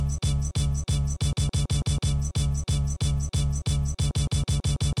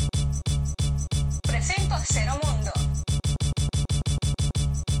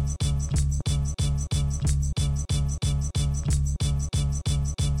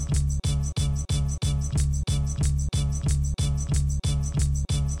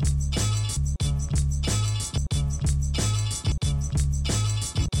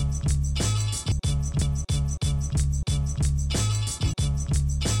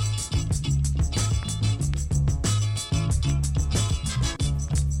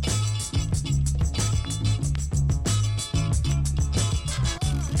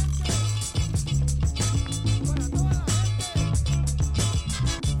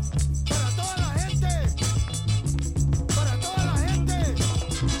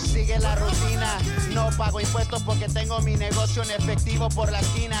la rutina. No pago impuestos porque tengo mi negocio en efectivo por la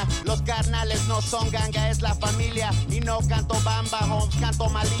esquina. Los carnales no son ganga, es la familia. Y no canto Bamba, Homes, canto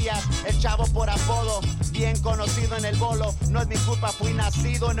Malías. El chavo por apodo, bien conocido en el bolo. No es mi culpa, fui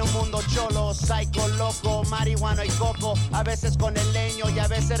nacido en un mundo cholo. Psycho, loco, marihuana y coco. A veces con el leño y a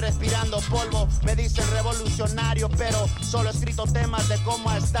veces respirando polvo. Me dicen revolucionario, pero solo he escrito temas de cómo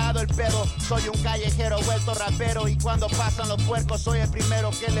ha estado el pedo. Soy un callejero vuelto rapero. Y cuando pasan los puercos soy el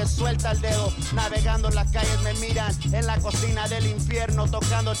primero que les suelta el dedo. Navegando las calles me miran en la cocina del infierno,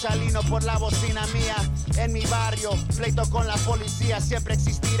 tocando chalino por la bocina mía. En mi barrio, pleito con la policía siempre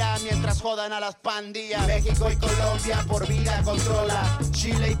existirá mientras jodan a las pandillas. México y Colombia por vida controla.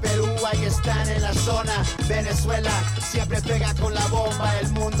 Chile y Perú ahí están en la zona. Venezuela siempre pega con la bomba. El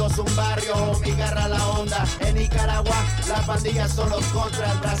mundo es un barrio, mi garra la onda. En Nicaragua las pandillas son los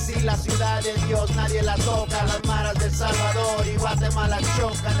contras. Brasil la ciudad de Dios, nadie la toca. Las maras de El Salvador y Guatemala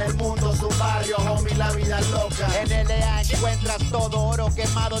chocan. El mundo es un barrio, homie, la vida loca. En LA encuentras todo oro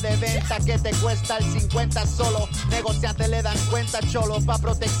quemado de venta que te cuesta el 50 solo. Negociantes le dan cuenta, cholo. Pa'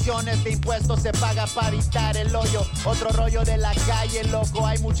 protecciones de impuestos se paga para evitar el hoyo. Otro rollo de la calle, loco,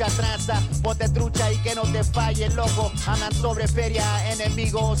 hay mucha tranza. Ponte trucha y que no te falle, loco. Andan sobre feria,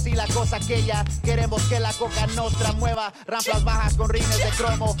 enemigos y la cosa aquella. Queremos que la coca nostra mueva. Ramplas bajas con rines de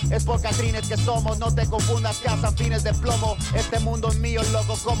cromo. Es por catrines que somos, no te confundas, cazan fines de plomo. Este mundo es mío,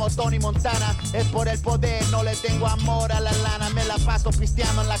 loco, como Tony Montana. Es por el poder, no le tengo amor a la lana. Me la paso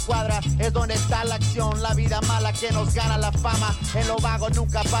pisteando en la cuadra. Es donde está la acción, la vida mala que nos gana la fama. En lo vago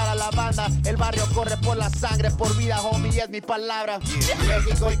nunca para la banda. El barrio corre por la sangre, por vida, homie, es mi palabra.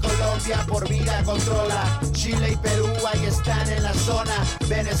 México y Colombia por vida controla. Chile y Perú ahí están en la zona.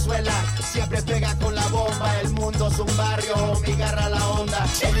 Venezuela siempre pega con la bomba. El mundo es un barrio, homie, garra la onda.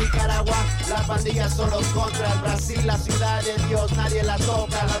 En Nicaragua las pandillas son los contras. Brasil la ciudad de Dios, nadie la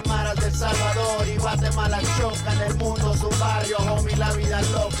toca. Las maras de El Salvador y Guatemala chocan. El mundo es un barrio, homie, la vida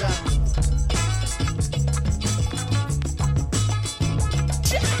loca.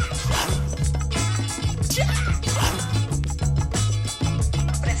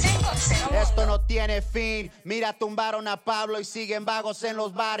 Esto no tiene fin. Mira, tumbaron a Pablo y siguen vagos en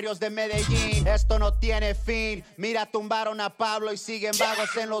los barrios de Medellín. Esto no tiene fin. Mira, tumbaron a Pablo y siguen vagos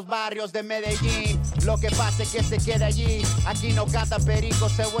en los barrios de Medellín. Lo que pasa es que se queda allí. Aquí no canta perico,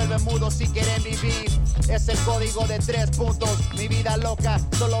 se vuelve mudo si quieren vivir. Es el código de 3 puntos. Mi vida loca,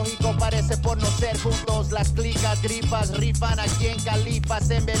 zoológico parece por no ser juntos. Las clicas, gripas, rifan aquí en Calipas,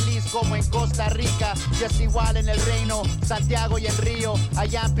 en Belice como en Costa Rica. Y es igual en el Reino, Santiago y el Río.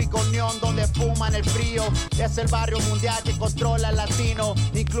 Allá en Piconión donde fuman el frío. Es el barrio mundial que controla el latino.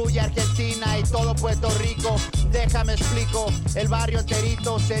 Incluye Argentina y todo Puerto Rico. Déjame explico, el barrio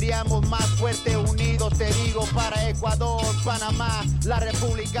enterito seríamos más fuertes unidos. Te digo, para Ecuador, Panamá, la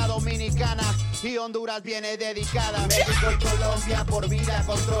República Dominicana y Honduras viene dedicada. México y Colombia por vida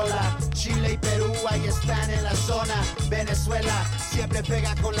controla. Chile y Perú ahí están en la zona. Venezuela siempre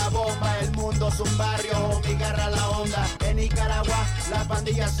pega con la bomba. El mundo es un barrio, homie, garra la onda. En Nicaragua las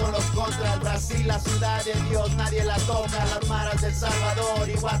pandillas son los contras. Brasil la ciudad de Dios, nadie la toca. Las maras de El Salvador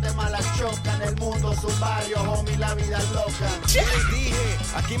y Guatemala chocan. El mundo es un barrio, homie, la vida es loca. Les dije,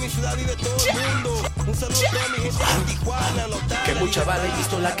 aquí en mi ciudad vive todo el mundo. Un saludo a toda mi gente en Tijuana, Los Tales. Que mucha bala y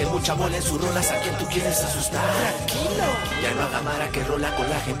pistola, que mucha bola en sus rolas. ¿A quién tú quieres asustar? Tranquilo, ya no haga mara que rola con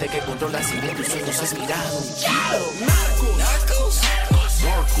la gente que controla. Si bien tus sueños es mirado. Narcos, narcos,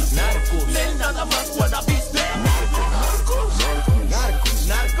 narcos, narcos. Ven nada más wannabes, narcos, narcos, narcos,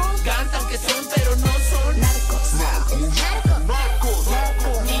 narcos. cantan que son pero no son narcos, narcos, narcos,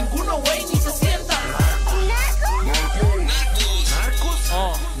 narcos. Ninguno güey ni se sienta.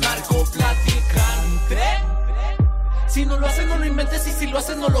 Narcoplaticante. Si no lo haces no lo inventes y si lo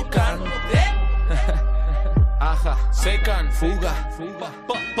haces no lo cante. Ajá, secan, fuga,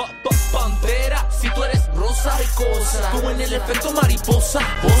 pantera, si tú eres rosa de cosa, como en el efecto mariposa.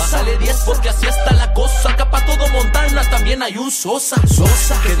 Bájale 10 porque así está la cosa. Acá pa' todo Montana también hay un Sosa.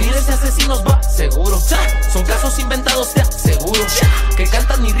 Que diles de asesinos va, seguro. Son casos inventados, te aseguro. Que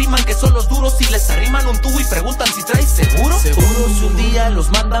cantan y riman, que son los duros. Y les arriman un tubo y preguntan si traes seguro. Seguro si un día los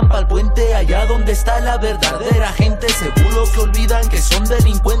mandan pa'l puente, allá donde está la verdadera gente. Seguro que olvidan que son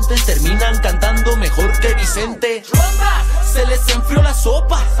delincuentes, terminan cantando mejor que Vicente. Se les enfrió la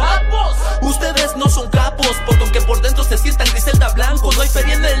sopa. ¡Sapos! Ustedes no son capos, porque aunque por dentro se sientan Griselda blancos, no hay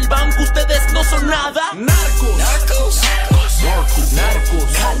feria en el banco, ustedes no son nada. Narcos, narcos, narcos, narcos.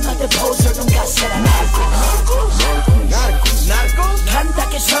 Cálmate, poser, nunca será narcos. Narcos, narcos, narcos. Canta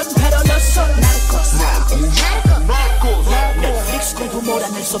que son, pero no son narcos. Narcos, narcos, narcos. Netflix con tu mora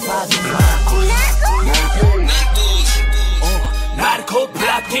en el sofá de un narcos, narcos. narco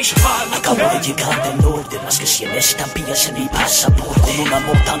platicando. Acabo de llegar del norte, más que 100 estampillas en mi pasaporte. Con una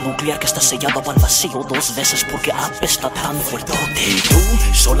mota nuclear que está sellada al vacío 2 veces porque apesta tan fuerte. Y tú,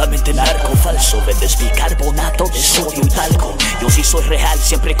 solamente narco falso, vendes bicarbonato de sodio y talco. Yo sí soy real,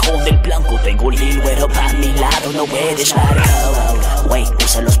 siempre con el blanco. Tengo el hiluero pa' mi lado, no eres narco. Wey,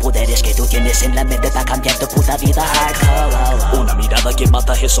 usa los poderes que tú tienes en la mente para cambiar tu puta vida hardcore. Una mirada que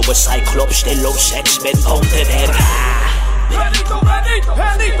mata, eso es Cyclops de los X-Men, ponte verga. Benito, Benito,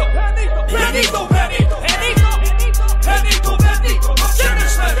 Benito, Benito, Benito, Benito, Benito, no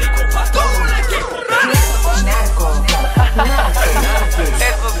tienes médico para todo el equipo. Narco.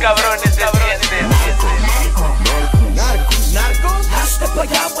 Esos cabrones se sienten. Narcos. Hazte pa'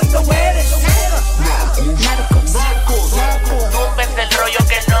 allá, güey, no eres. Túmbense el rollo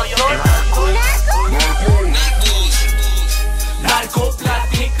que no son. Narco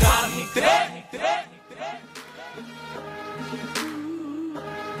platicante.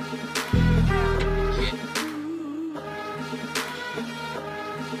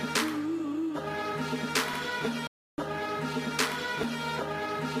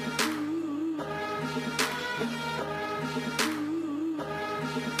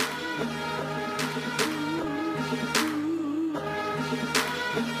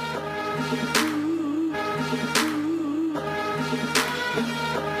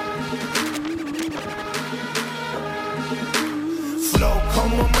 Flow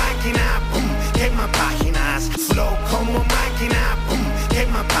como máquina, boom, quema páginas. Flow como máquina, boom,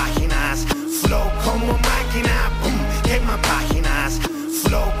 quema páginas. Flow como máquina, boom, quema páginas.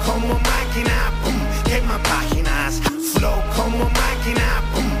 Flow como máquina, boom, quema páginas. Flow como máquina,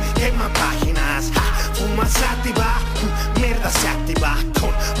 boom, quema páginas. Fuma sativa, mierda se activa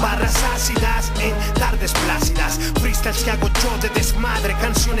con barras ácidas en tardes plácidas. Freestyles que hago yo de desmadre,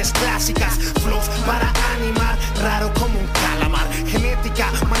 canciones clásicas. Flows para animar, raro como un calamar.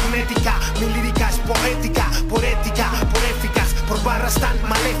 Genética, magnética, mi lírica es poética. Por ética, por eficaz, por barras tan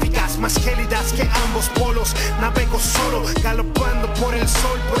maléficas. Más gélidas que ambos polos. Navego solo, galopando por el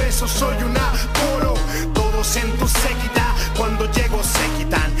sol. Por eso soy un Apolo. Todos en tu séquita, cuando llego se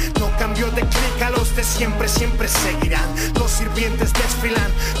quitan. No cambio de clic, a los de siempre, siempre seguirán. Los sirvientes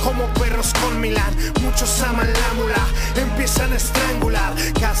desfilan como perros con Milán. Muchos aman la mula, empiezan a estrangular.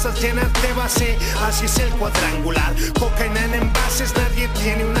 Casas llenas de base, así es el cuadrangular. Cocaína en envases, nadie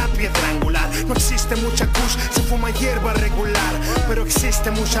tiene una piedra angular. No existe mucha kush, se fuma hierba regular. Pero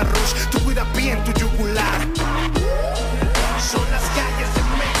existe mucha rush, tú cuida bien tu yugular. Son las calles de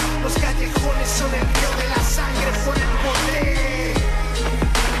México, los callejones son el río de la sangre por el poder.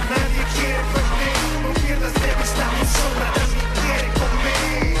 Nadie quiere perder, no pierdas de vista tu sombra, también quiere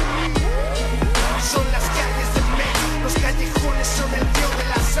comer. Son las calles de México, los callejones son el río de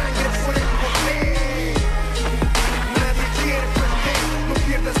la sangre por el poder. Nadie quiere perder, no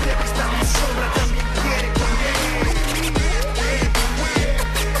pierdas de vista tu sombra, también quiere comer.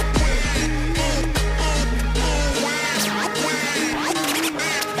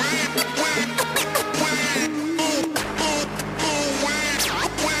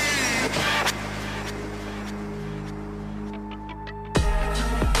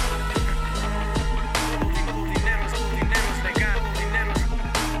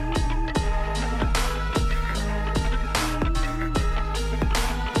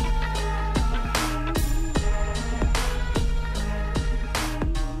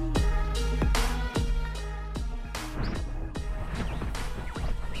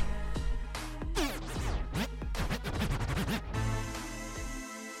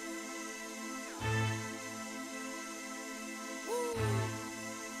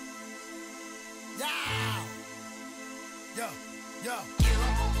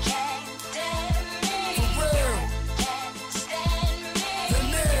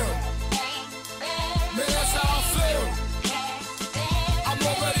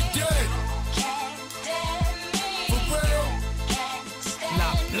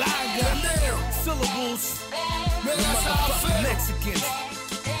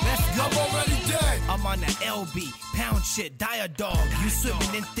 Die a dog, you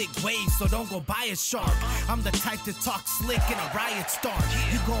swimming in thick waves, so don't go buy a shark. I'm the type to talk slick and a riot start.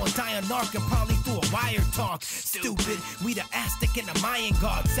 You gon' die a narc and probably through a wire talk. Stupid, we the Aztec and the Mayan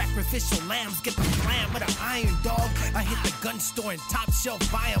god. Sacrificial lambs get the slam with an iron dog. I hit the gun store and top shelf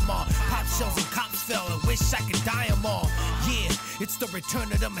buy them all. Pop shells and cops fell and wish I could die them all. Yeah, it's the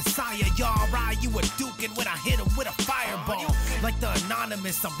return of the Messiah. Y'all ride you a duking when I hit him with a fireball. Like the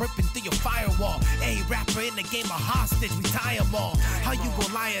anonymous, I'm ripping through your firewall. firewall. A rapper in the game a hostage, we tie them all. How you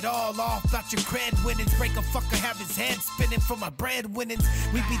gon' lie it all off about your cred winnings? Break a fucker, have his head spinning for my bread winnings.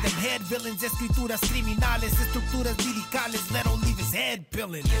 We be them head villains, escrituras criminales, estructuras liricales, let don't leave his head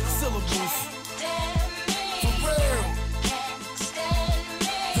pillin'. Syllables. For real.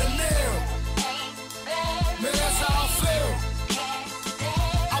 The nail. Man, that's how I feel.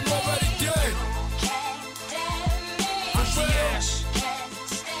 I'm already dead. For real.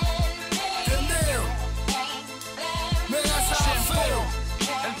 The nail. Man, that's how I feel.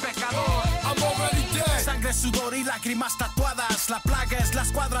 El Pecador. I'm already dead. Sangre, sudor y lágrimas tatuadas. La plaga es la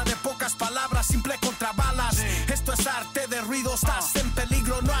escuadra de pocas palabras, simple contra balas. Esto es arte de ruido, estás en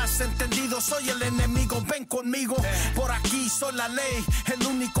peligro, no has entendido. Soy el enemigo, ven conmigo. Por aquí soy la ley, el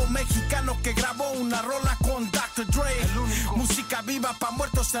único mexicano que grabó una rola con Dr. Dre. Música viva pa'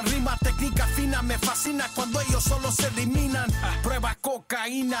 muertos en rima, técnica fina. Me fascina cuando ellos solo se eliminan. Prueba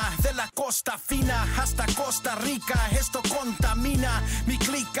cocaína de la costa fina hasta Costa Rica. Esto contamina mi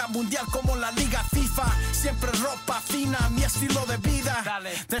clica mundial como la liga FIFA. Siempre ropa fina, mi estilo de vida.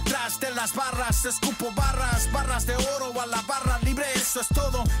 Detrás de las barras escupo barras, barras de oro a la barra libre. Eso es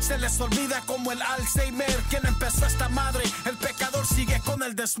todo, se les olvida como el Alzheimer. ¿Quién empezó esta madre? El pecador sigue con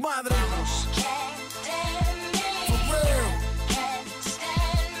el desmadre. For real.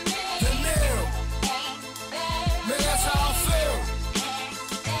 The nail. Man, that's how I feel.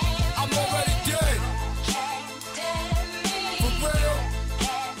 I'm already dead. For real.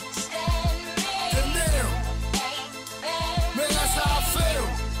 The nail. Man, that's how I feel.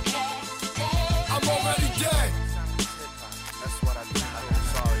 I'm already dead. That's what I do. I'm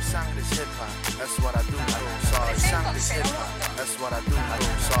sorry, sangre es hip hop. That's what I do. I'm sorry, sangre es hip hop. That's what I do. I'm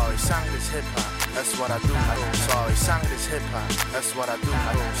sorry, sangre es hip hop. That's what I do. I'm sorry, sangre es hip hop. That's what I do.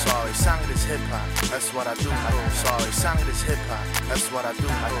 I'm sorry, sangre es hip hop. That's what I do. I'm sorry, sangre es hip hop. That's what I do.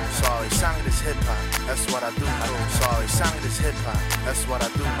 I'm sorry, sangre es hip hop. That's what I do. I'm sorry, sangre es hip hop. That's what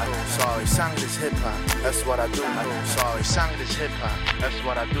I do. I'm sorry, sangre es hip hop. That's what I do. I'm sorry, sangre es hip hop. That's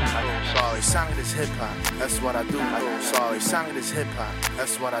what I do. I'm sorry, sangre es hip hop. That's what I do. I'm sorry, sangre es hip hop.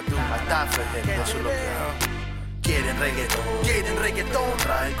 That's what I do. I die for hip hop. Eso es lo que hago. Quieren reggaetón,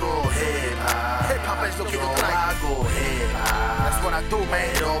 traigo hip hop es lo que yo traigo, hago hip hop, that's what I do,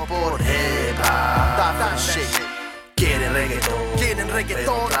 pero por hip hop, that shit. Quieren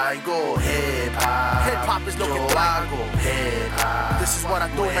reggaetón, traigo hip hop es lo que yo hago, hip hop, this is what I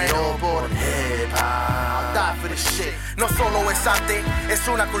do, pero por hip hop, die for this shit. No solo es arte, es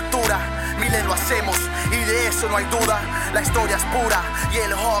una cultura, miles lo hacemos y de eso no hay duda. La historia es pura y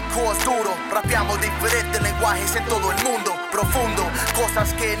el hardcore es duro. Rapeamos diferentes lenguajes en todo el mundo, profundo,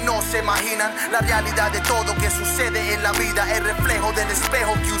 cosas que no se imaginan. La realidad de todo que sucede en la vida, el reflejo del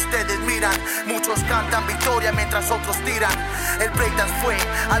espejo que ustedes miran. Muchos cantan victoria mientras otros tiran. El breakdance fue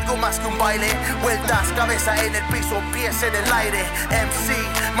algo más que un baile, vueltas, cabeza en el piso, pies en el aire. MC,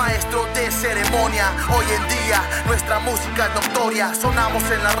 maestro de ceremonia. Hoy en día nuestra música es notoria. Sonamos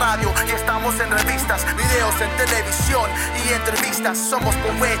en la radio y estamos en revistas, videos en televisión y entrevistas. Somos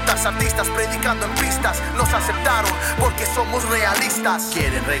poetas, artistas predicando en pistas. Nos aceptaron porque somos realistas.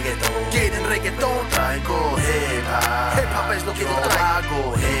 Quieren reggaetón, traigo hip hop es lo que yo traigo,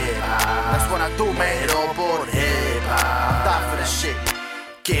 hago hip hop, that's what I do, pero por hip hop, die for the shit.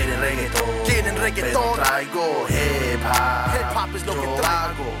 Quieren reggaetón, traigo hip hop es lo que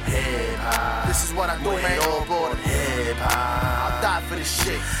traigo, hip hop, this is what I do, pero por hip hop, die for the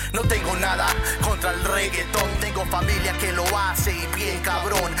shit. No tengo nada contra el reggaetón, tengo familia que lo hace y bien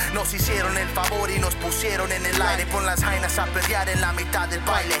cabrón. Nos hicieron el favor y nos pusieron en el aire. Pon las jainas a perrear en la mitad del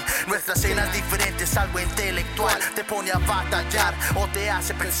baile. Nuestra escena es diferente, es algo intelectual. Te pone a batallar o te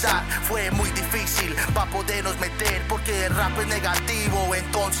hace pensar. Fue muy difícil para podernos meter porque el rap es negativo.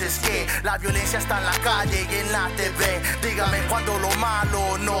 Entonces ¿qué? La violencia está en la calle y en la TV. Dígame cuando lo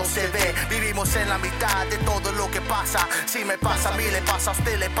malo no se ve. Vivimos en la mitad de todo lo que pasa. Si me pasa a mí, le pasa a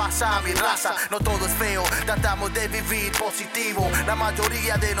usted, le pasa a mi raza. No todo es feo, tratamos de vivir positivo. La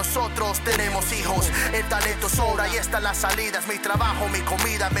mayoría de nosotros tenemos hijos. El talento sobra y están las salidas. Mi trabajo, mi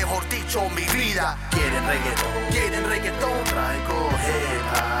comida, mejor dicho, mi vida. Quieren reggaetón, traigo hip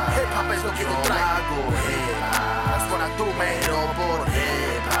hop es lo que yo traigo, hip hop, that's what I do, pero por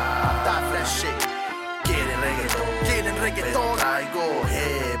hip hop, die for that shit. Quieren reggaetón, traigo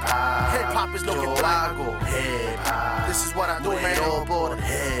hip hop es lo que yo hago, hip hop, this is what I do, pero por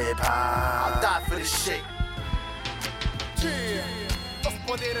hip hop, die for this shit. Los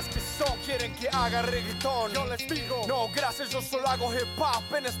poderes que son quieren que haga reggaetón. Yo les digo, no gracias, yo solo hago hip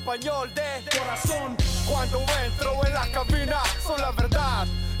hop en español de corazón. Cuando entro en la cabina, son la verdad.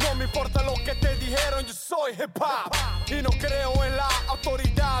 No me importa lo que te dijeron, yo soy hip hop. Y no creo en la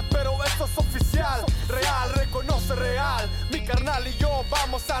autoridad, pero esto es oficial. Real, reconoce real. Mi carnal y yo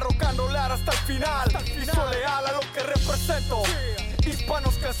vamos a rock and rollar hasta el final. Y soy leal a lo que represento.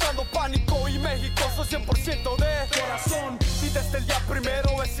 Hispanos causando pánico y México soy 100% de corazón. Y desde el día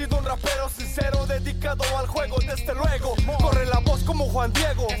primero he sido un rapero sincero, dedicado al juego desde luego. Corre la voz como Juan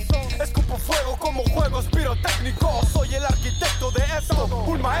Diego, escupo fuego como juegos pirotécnicos. Soy el arquitecto de esto,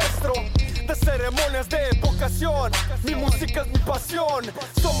 un maestro de ceremonias de vocación. Mi música es mi pasión,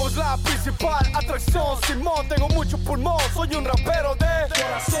 somos la principal atracción. Simón, tengo mucho pulmón, soy un rapero de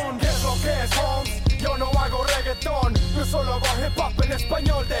corazón. ¿Qué es lo que es, Holmes? Yo no hago reggaetón, yo solo hago hip hop en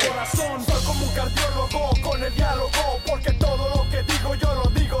español de corazón. Soy como un cardiólogo con el diálogo, porque todo lo que digo yo lo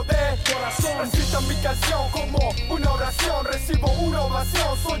digo de corazón. Recitan mi canción como una oración, recibo una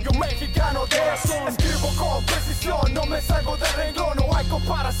ovación. Soy un mexicano de corazón. Escribo con precisión, no me salgo de renglón, no hay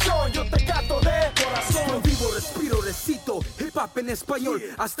comparación. Yo te canto de corazón. Yo vivo, respiro, recito hip hop en español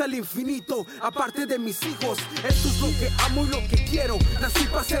hasta el infinito. Aparte de mis hijos, esto es lo que amo y lo que quiero. Nací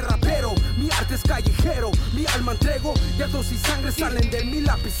para ser rapero, mi arte es callejero, mi alma entrego y arroz y sangre salen de mi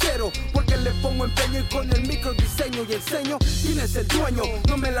lapicero. Porque le pongo empeño y con el micro diseño y enseño quién es el dueño.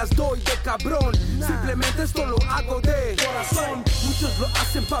 No me las doy de cabrón, simplemente esto lo hago de corazón. Muchos lo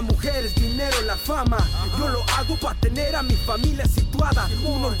hacen pa' mujeres, dinero, la fama. Yo lo hago pa' tener a mi familia situada.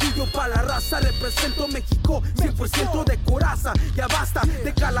 Un orgullo pa' la raza, represento México 100% de coraza. Ya basta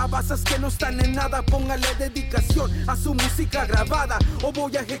de calabazas que no están en nada. Póngale dedicación a su música grabada o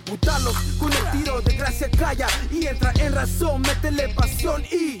voy a ejecutarlos con el tiro de gracia. Calla y entra en razón, métele pasión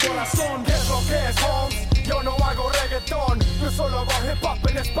y corazón. ¿Qué es lo que es, Holmes? Yo no hago reggaetón, yo solo hago hip hop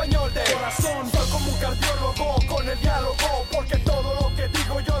en español de corazón. Soy como un cardiólogo con el diálogo, porque todo lo que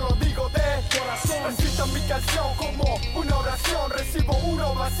digo yo lo digo de corazón. Recitan mi canción como una oración, recibo una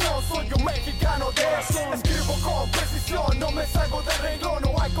ovación. Soy un mexicano de corazón. Escribo con precisión, no me salgo de renglón,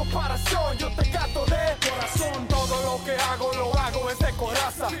 no hay comparación. Yo te canto de corazón. Todo lo que hago lo hago es de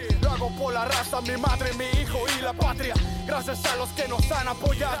coraza. Lo hago por la raza, mi madre, mi hijo y la patria. Gracias a los que nos han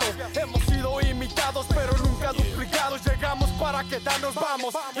apoyado, hemos sido imitados pero nunca duplicados. Llegamos para quedarnos,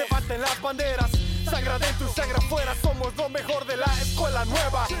 vamos, levanten las banderas. Sangra dentro y sangra afuera, somos lo mejor de la escuela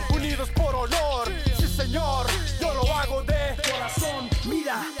nueva. Unidos por honor, sí señor, yo lo hago de corazón.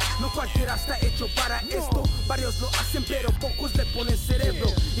 Mira, no cualquiera está hecho para esto. Varios lo hacen pero pocos le ponen cerebro.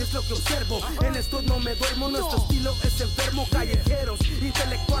 Y es lo que observo, en esto no me duermo. Nuestro estilo es enfermo, callejeros,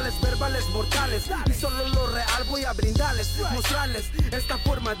 intelectuales, verbales, mortales. Y solo lo real voy a brindarles, mostrarles esta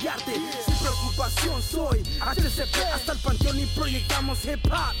forma de arte. Sin preocupación soy HCP hasta el panteón y proyectamos hip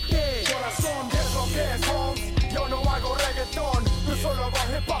hop corazón. ¿Qué es lo que es, Holmes? Yo no hago reggaetón, yo solo hago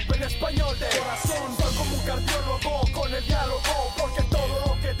hip hop en español de corazón. Soy como un cardiólogo con el diálogo, porque todo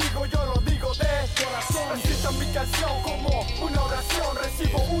lo que digo yo lo digo de corazón. Recitan mi canción como una oración,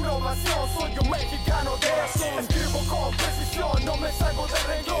 recibo una ovación. Soy un mexicano de corazón. Escribo con precisión, no me salgo de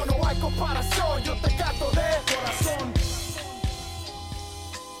renglón, no hay comparación. Yo te canto de corazón.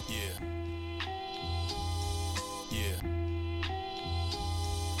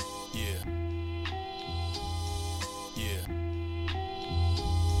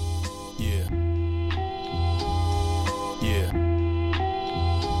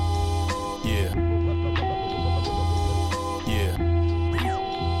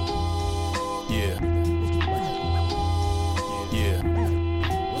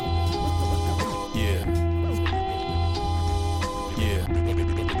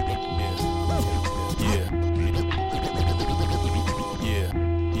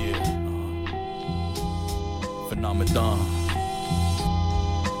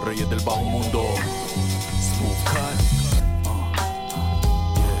 Reyes del Bajo Mundo, Smooth Cut.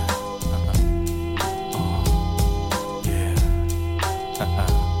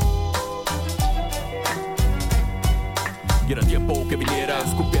 Y era tiempo que viniera,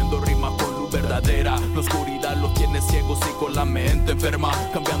 escupiendo rimas con luz verdadera. La oscuridad los tiene ciegos y con la mente enferma,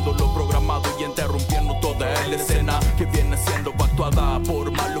 cambiando lo programado y interrumpiendo toda la escena que viene siendo actuada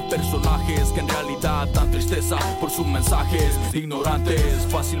por malos personajes que en realidad dan tristeza por sus mensajes. Ignorantes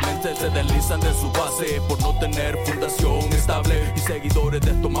fácilmente se deslizan de su base por no tener fundación estable, y seguidores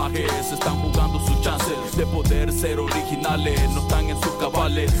de estos majes están jugando sus chances de poder ser originales. No están en sus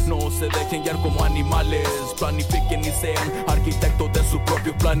cabales, no se dejen guiar como animales. Planifiquen y sean arquitectos de sus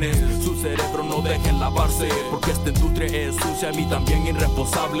propios planes. Su cerebro no dejen lavarse, porque esta industria es sucia y también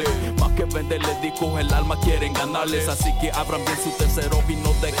irresponsable. Más que venderles discos, el alma quieren ganarles. Así que abran bien su tercer ojo y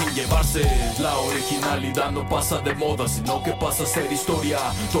no dejen llevarse. La originalidad no pasa de moda, sino que pasa a ser historia.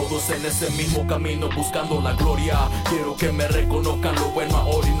 Todos en ese mismo camino buscando la gloria. Quiero que me reconozcan lo bueno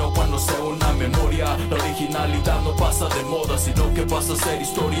ahora y no cuando pasa de moda, sino que pasa a ser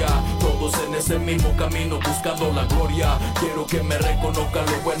historia. Todos en ese mismo camino buscando la gloria. Quiero que me reconozcan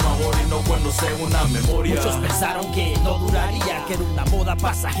lo bueno ahora y no cuando sea una memoria. Muchos pensaron que no duraría, que era una moda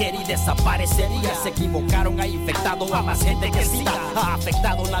pasajera y desaparecería. Se equivocaron, ha infectado a más gente que SIDA. Ha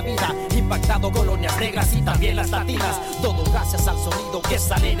afectado la vida, impactado colonias negras y también las latinas. Todo gracias al sonido que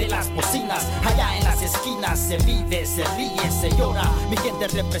sale de las bocinas. Allá en las esquinas se vive, se ríe, se llora. Mi gente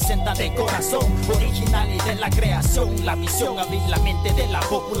representa de corazón, original y de la creación. La visión, abrir la mente de la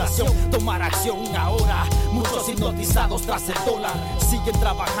población, tomar acción ahora. Muchos hipnotizados tras el dólar siguen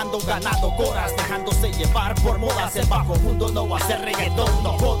trabajando, ganando coras, dejándose llevar por modas. El bajo mundo no va a ser reggaetón,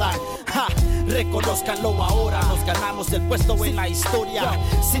 no jodan. Ja, reconózcanlo ahora, nos ganamos el puesto en la historia.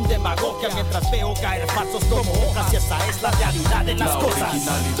 Sin demagogia mientras veo caer falsos como hojas. Y esa es la realidad de las cosas. La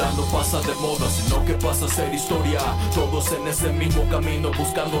originalidad no pasa de moda, sino que pasa a ser historia. Todos en ese mismo camino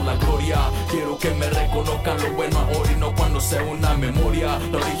buscando la gloria. Quiero que me reconozcan lo bueno ahora y no cuando sea una memoria.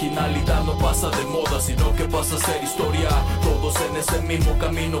 La originalidad no pasa de moda, sino que pasa a ser historia. Todos en ese mismo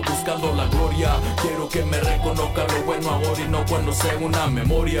camino buscando la gloria. Quiero que me reconozcan lo bueno ahora y no cuando sea una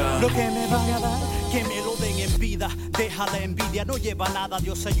memoria. Lo que me van a dar, que me lo den en vida. Deja la envidia, no lleva nada.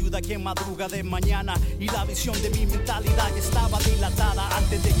 Dios ayuda a quien madruga de mañana. Y la visión de mi mentalidad ya estaba dilatada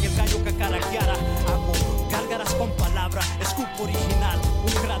antes de que el gallo cacaraqueara. Hago gárgaras con palabra, escupo original.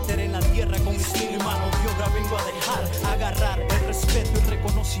 Un cráter en la tierra con estilo y mano de obra. Vengo a dejar, agarrar el respeto y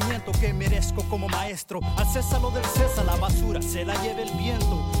reconocimiento que merezco como maestro. Al César lo del César, la basura se la lleva el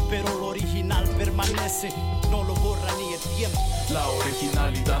viento. Pero lo original permanece, no lo borra ni el tiempo. La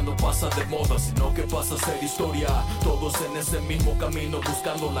originalidad no pasa de moda, sino que pasa a ser historia. Todos en ese mismo camino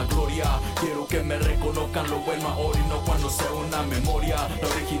buscando la gloria. Quiero que me reconozcan lo bueno ahora y no cuando sea una memoria. La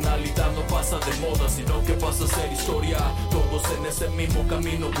originalidad no pasa de moda, sino que pasa a ser historia. Todos en ese mismo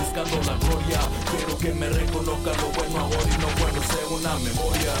camino buscando la gloria. Quiero que me reconozcan lo bueno ahora y no cuando sea una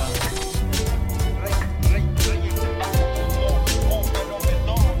memoria.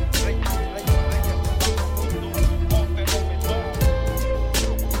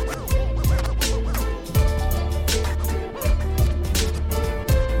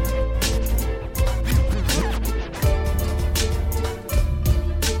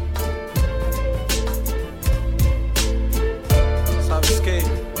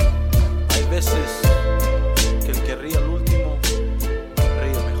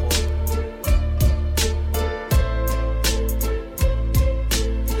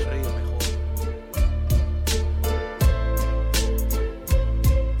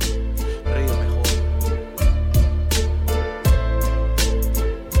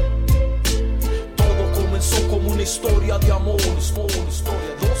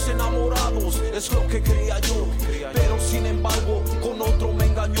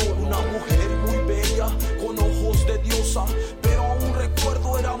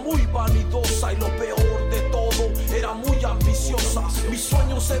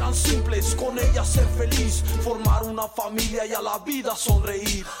 Familia y a la vida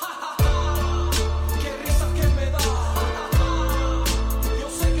sonreír. Qué risa que me da. Yo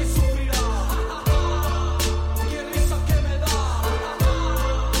sé que sufrirá. Qué risa que me da.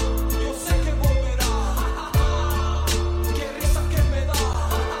 Yo sé que volverá. Qué risa que me da.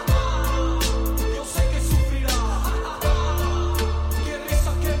 Yo sé que sufrirá. Qué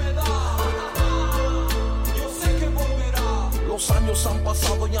risa que me da. Yo sé que volverá. Los años han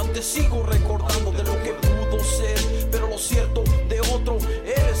pasado y antes sigo recordando de lo que pudo ser. Pero lo cierto de otro,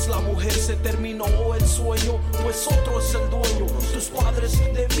 eres la mujer, se terminó el sueño, pues otro es el dueño. Tus padres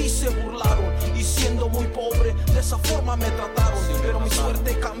de mí se burlaron y siendo muy pobre, de esa forma me trataron. Pero mi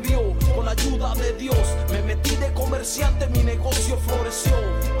suerte cambió, con la ayuda de Dios, me metí de comerciante, mi negocio floreció.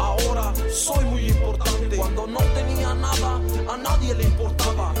 Ahora soy muy importante, cuando no tenía nada, a nadie le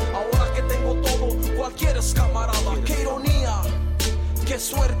importaba. Ahora que tengo todo, cualquiera es camarada. Qué ironía. Qué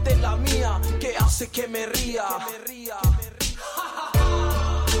suerte la mía, que hace que me ría.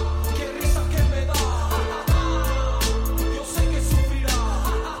 Qué risa que me da. Yo sé que sufrirá.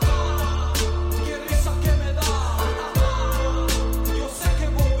 Qué risa que me da. Yo sé que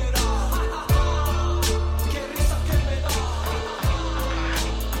volverá. Qué risa que me da.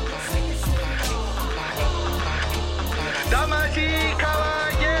 Yo sé que sufrirá. Damas y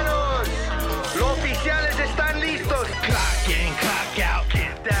caballeros, los oficiales están listos. Clock in, clock out,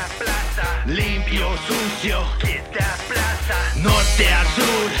 quita plaza. Limpio, sucio, quita plaza. Norte a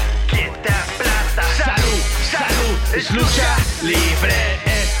sur, quita plaza. Salud, salud, es lucha libre.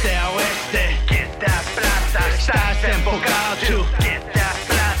 Este a oeste, quita plaza. Estás enfocado, tú, quita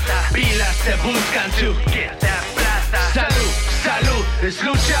plaza. Pilas te buscan, tú, quita plaza. Salud, salud, es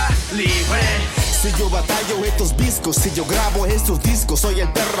lucha libre. Si yo batallo estos discos, si yo grabo estos discos, soy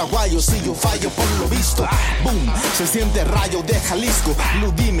el perro aguayo, si yo fallo por lo visto. Boom, se siente rayo de Jalisco.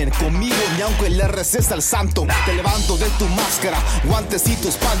 Lo dimen conmigo, ni aunque el R.E.S es el santo. Te levanto de tu máscara, guantes y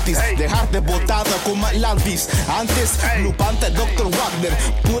tus panties. Dejarte botado como Atlantis. Antes, Lupanta, Dr. Wagner,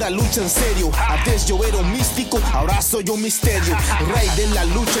 pura lucha en serio. Antes yo era un místico, ahora soy un misterio. Rey de la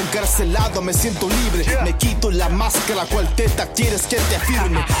lucha, encarcelado, me siento libre. Me quito la máscara, ¿cuál teta quieres que te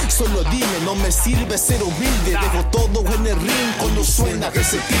afirme? Solo dime, no me sirve ser humilde. Dejo todo en el ring cuando suena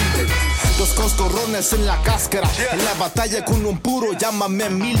ese timbre. Dos coscorrones en la cáscara, en la batalla con un puro, llámame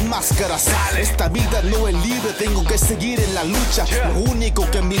 1000 máscaras. Esta vida no es libre, tengo que seguir en la lucha. Lo único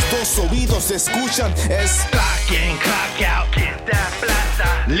que mis dos oídos escuchan es clock in, clock out, quita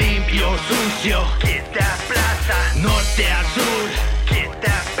plaza. Limpio, sucio, quita plaza. Norte a sur,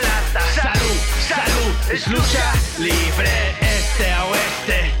 quita plaza. Salud, salud, es lucha libre. Este a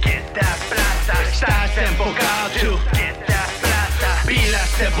oeste, quita plaza. Estás enfocado, tú, quita plaza. Pilas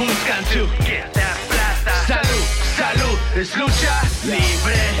te buscan, tú, quita plaza. Salud, salud, es lucha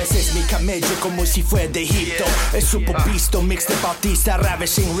libre. Ese es mi camello como si fuera de Egipto. Es super visto, mix de Bautista,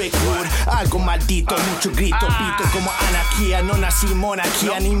 Ravishing Rickwood. Algo maldito, mucho grito, pito como anarquía. No nací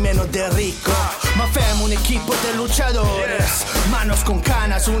monarquía, ni menos de rico. Mafem, un equipo de luchadores. Manos con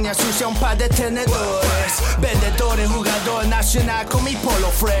canas, uñas sucias, un par de tenedores. Vendedores, jugador nacional con mi polo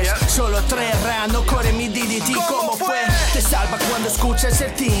fresh. Solo 3 rounds, no corre mi DDT como fue. Te salva cuando escuchas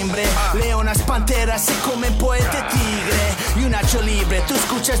el timbre. Leonas, panteras se comen por este tigre. Y un hacho libre, tú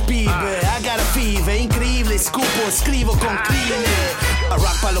escuchas pibe. I got a fever, increíble, escupo, escribo con clean.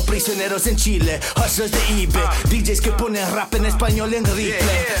 Rap para los prisioneros en Chile, hustlers de eBay, DJs que ponen rap en español en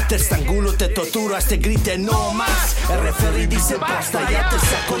replay. Te estrangulo, te torturo, hasta grite no más. El referee dice basta, ya te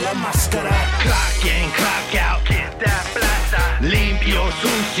saco la máscara. Clock in, clock out, quita plaza. Limpio,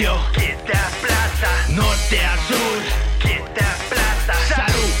 sucio, quita plaza. Norte a sur, quita plaza.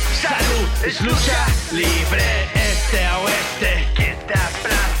 Salud, salud, es lucha libre. Este a oeste, quita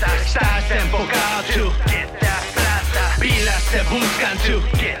plaza. Estás enfocado, tú, quita plaza. Pilas te buscan, tú,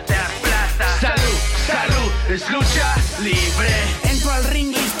 quita plaza. Salud, salud, es lucha libre. Entro al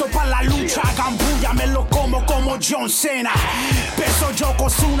ring listo para la lucha. Gambulla me lo como John Cena. Peso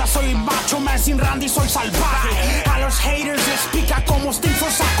Yokozuna, soy macho man sin Randy, soy salvaje. A los haters les pica como Sting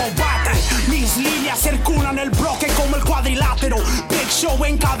for saco bate. Mis líneas circulan el bloque como el cuadrilátero. Big show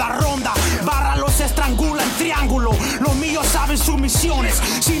en cada ronda. Barra los estrangula en triángulo. Los míos saben sumisiones.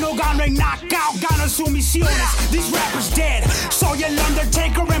 Si no gano en knockout, gano en sumisiones. These rappers dead. Soy el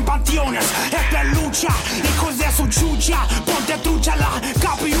Undertaker en panteones. Esto es lucha, hijos de su chucha. Ponte trucha la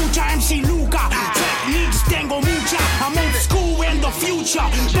capirucha, MC Luca. Techniques tengo mucha. I'm old school in the future.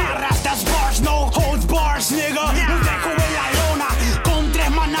 Barras, das bars, no holds bars, nigga. Los dejo en la lona. Con 3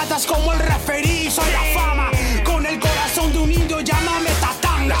 manadas como el referee. Soy la fama. Con el corazón de un indio, llámame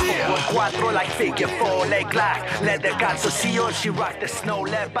Tatanga. 4 like figure 4 like black. Let the gods see you, she rock the snow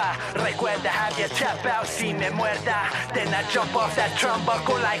leopard. Recuerda have your tap out si me muerda. Then I jump off that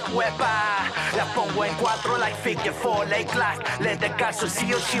turnbuckle like wepa. La pongo en 4 like figure 4 like black. Let the gods see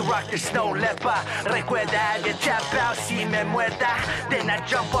you, she rock the snow leopard. Recuerda have your tap out si me muerda. Then I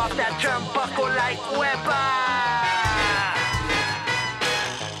jump off that turnbuckle like wepa.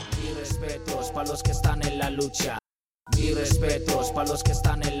 Mis respetos para los que están en la lucha. Mis respetos para los que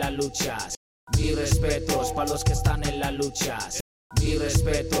están en la lucha. Mis respetos para los que están en la lucha. Mis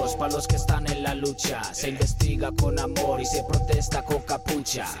respetos para los que están en la lucha. Se investiga con amor y se protesta con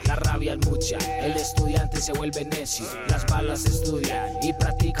capucha. La rabia es mucha, el estudiante se vuelve necio. Las balas estudian y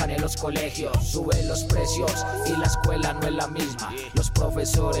practican en los colegios. Suben los precios y la escuela no es la misma. Los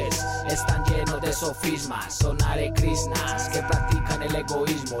profesores están llenos de sofismas. Son Hare Krishnas que practican el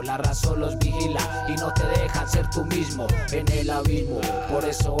egoísmo. La razón los vigila y no te dejan ser tú mismo. En el abismo, por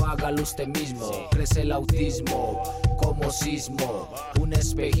eso hágalo usted mismo. Crece el autismo como sismo, un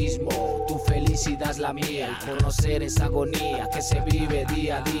espejismo, tu felicidad es la mía. El conocer esa agonía que se vive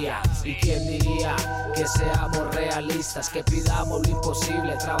día a día. Y quién diría que seamos realistas, que pidamos lo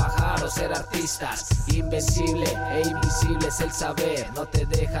imposible, trabajar o ser artistas. Invencible e invisible es el saber, no te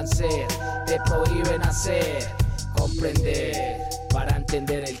dejan ser, te prohíben hacer. Comprender para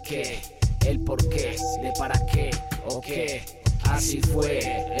entender el qué, el por qué, de para qué o qué. Así fue,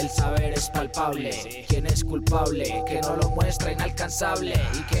 el saber es palpable. ¿Quién es culpable? Que no lo muestra inalcanzable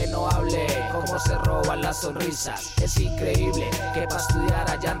y que no hable cómo se roban las sonrisas. Es increíble que para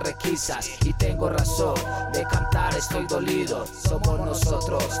estudiar hayan requisas. Y tengo razón de cantar, estoy dolido. Somos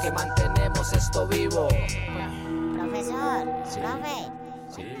nosotros que mantenemos esto vivo. Profesor, profe,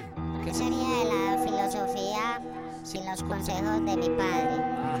 ¿qué sería de la filosofía sin los consejos de mi padre?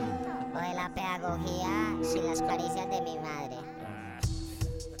 o de la pedagogía sin las caricias de mi madre.